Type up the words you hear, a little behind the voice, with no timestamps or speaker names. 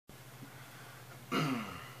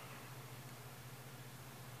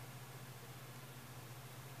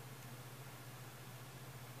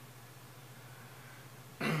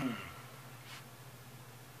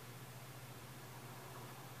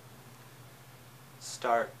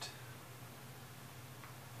start.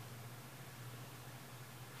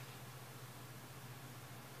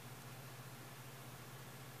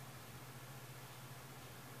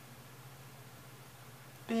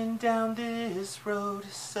 Been down this road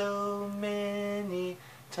so many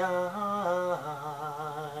times.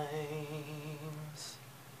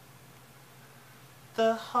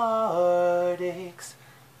 The heart aches,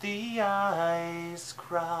 the eyes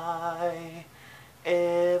cry.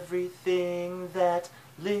 Everything that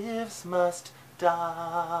lives must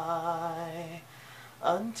die.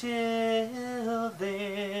 Until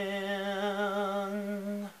then,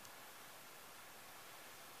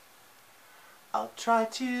 I'll try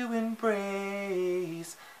to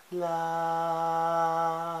embrace life.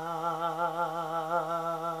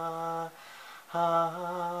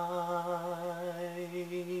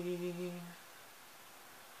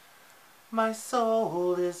 My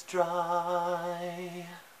soul is dry.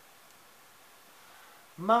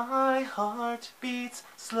 My heart beats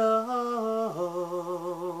slow.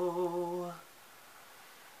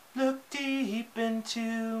 Look deep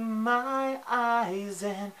into my eyes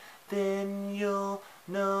and then you'll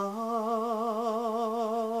know.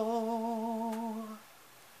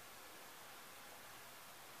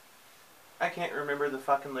 I can't remember the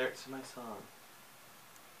fucking lyrics of my song.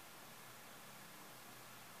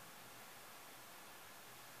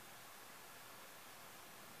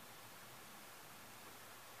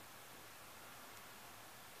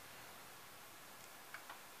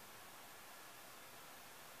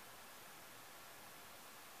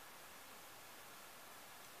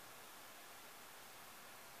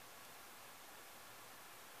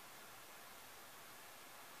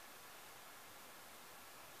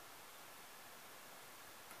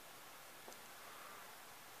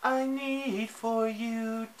 I need for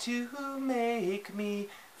you to make me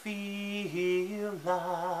feel like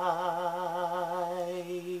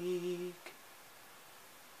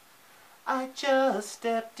I just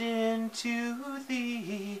stepped into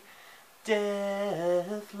the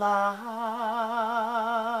death light.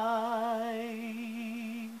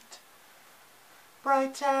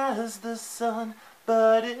 Bright as the sun,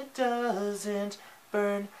 but it doesn't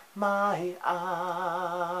burn my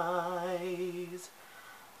eyes.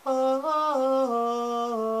 Oh,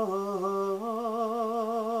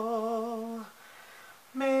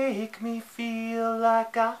 make me feel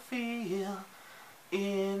like I feel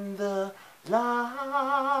in the light.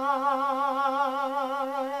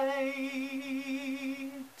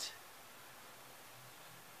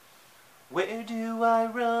 Where do I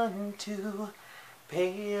run to,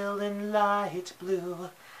 pale and light blue?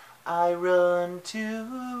 I run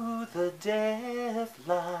to the death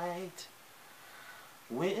light.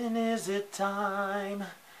 When is it time?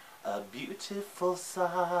 A beautiful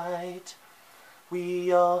sight.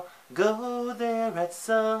 We all go there at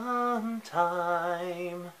some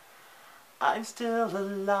time. I'm still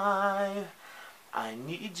alive. I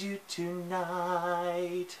need you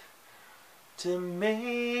tonight to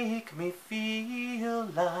make me feel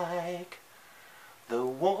like the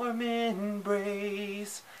warm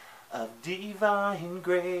embrace of divine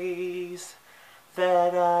grace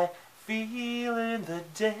that I feel in the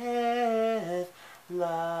death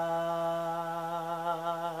light.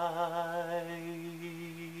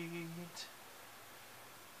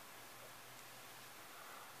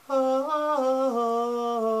 Oh,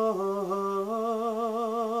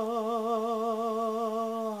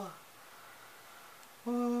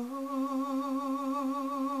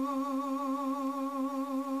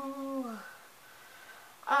 ooh,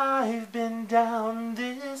 I've been down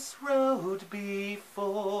this road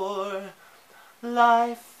before.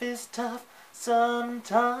 Life is tough,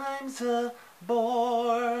 sometimes a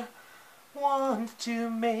bore. Want to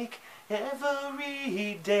make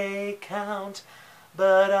every day count,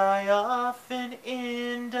 but I often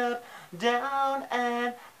end up down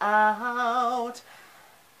and out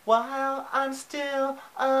while I'm still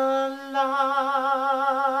alive.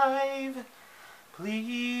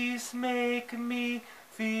 Please make me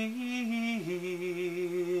feel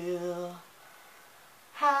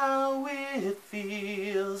how it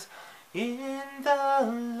feels in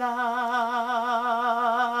the light.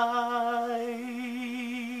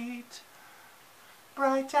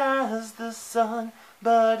 Bright as the sun,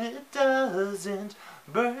 but it doesn't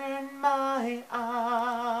burn my eyes.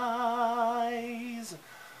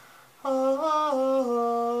 Oh,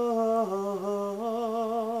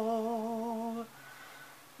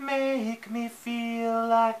 make me feel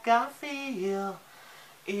like I feel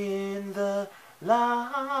in the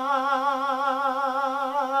light.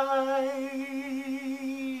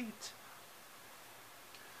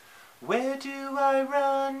 Where do I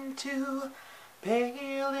run to,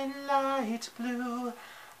 pale in light blue,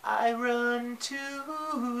 I run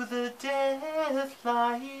to the death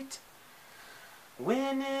light.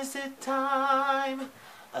 When is it time?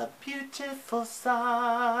 A beautiful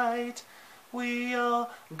sight. We all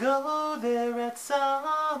go there at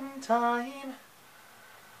some time.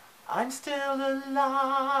 I'm still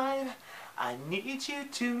alive. I need you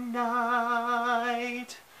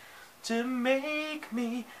tonight to make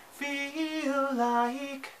me feel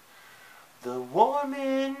like the warm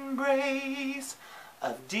embrace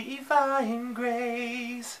of divine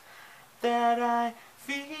grace that I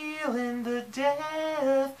feel in the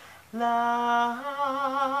death light.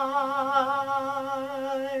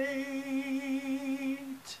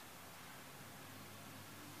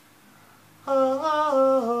 Oh,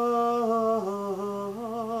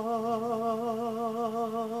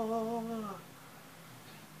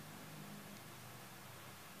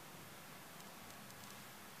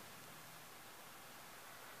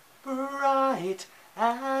 bright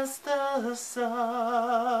as the sun,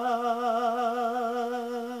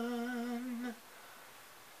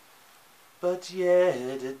 but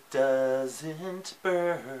yet it doesn't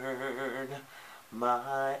burn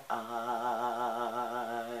my eyes.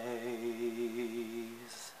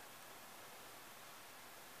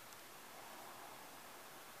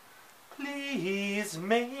 Please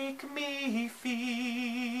make me feel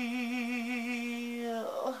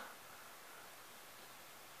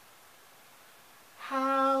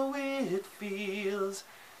how it feels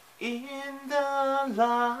in the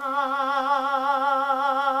light.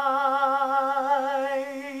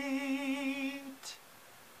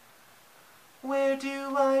 Where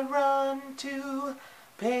do I run to?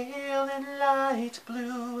 Pale in light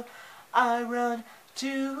blue, I run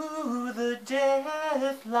to the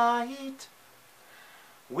death light.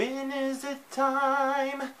 When is it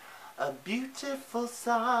time? A beautiful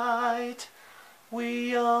sight.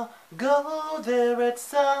 We all go there at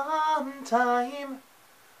some time.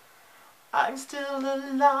 I'm still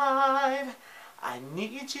alive. I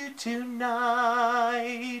need you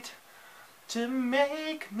tonight to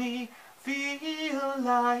make me feel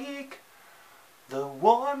like the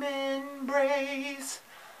warm embrace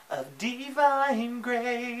of divine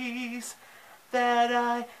grace that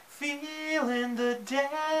I feel in the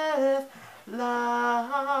death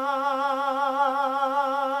light.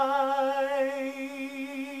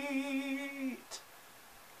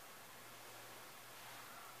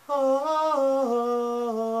 Oh.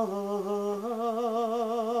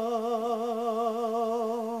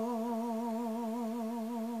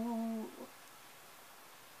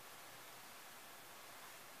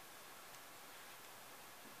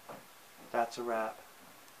 That's a wrap.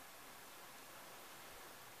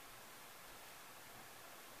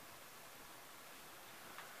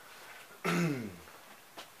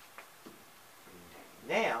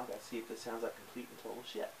 Now, let's see if this sounds like complete and total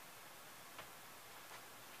shit.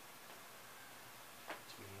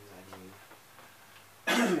 Which means I need...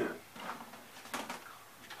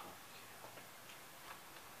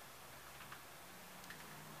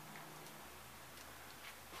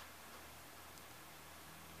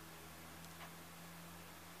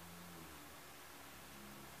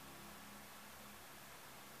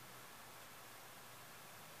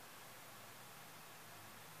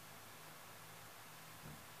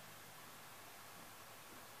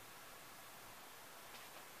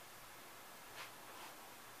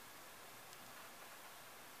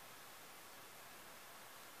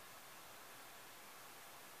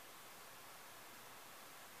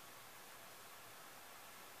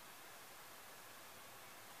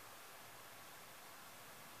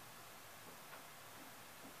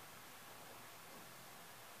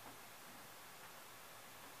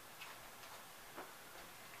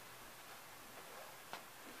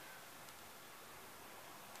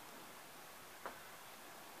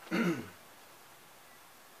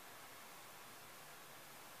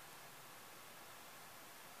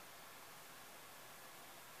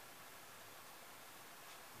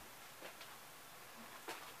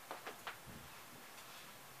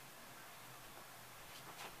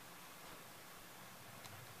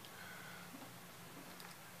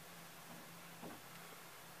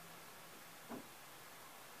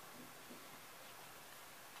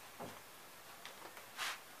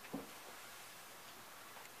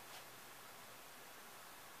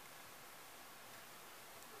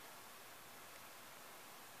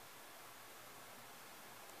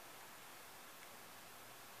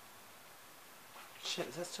 Shit,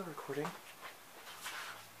 is that still recording?